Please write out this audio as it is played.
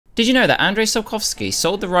Did you know that Andrei Sapkowski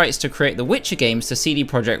sold the rights to create the Witcher games to CD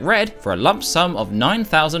Projekt Red for a lump sum of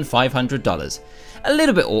 $9,500? A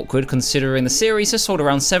little bit awkward considering the series has sold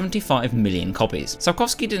around 75 million copies.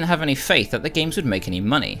 Sapkowski didn't have any faith that the games would make any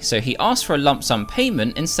money, so he asked for a lump sum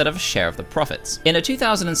payment instead of a share of the profits. In a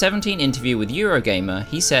 2017 interview with Eurogamer,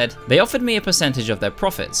 he said, "They offered me a percentage of their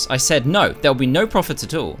profits. I said no, there'll be no profits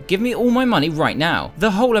at all. Give me all my money right now.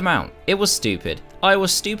 The whole amount. It was stupid. I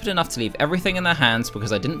was stupid enough to leave everything in their hands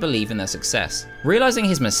because I didn't believe in their success." Realizing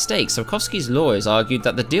his mistake, Sapkowski's lawyers argued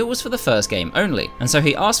that the deal was for the first game only, and so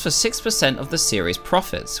he asked for 6% of the series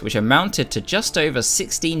profits, which amounted to just over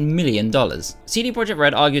 $16 million. CD Projekt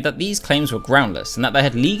Red argued that these claims were groundless, and that they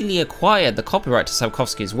had legally acquired the copyright to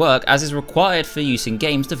Sapkowski's work as is required for use in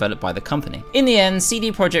games developed by the company. In the end,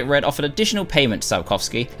 CD Projekt Red offered additional payment to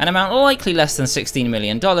Sapkowski, an amount likely less than $16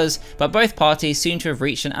 million, but both parties seem to have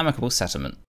reached an amicable settlement.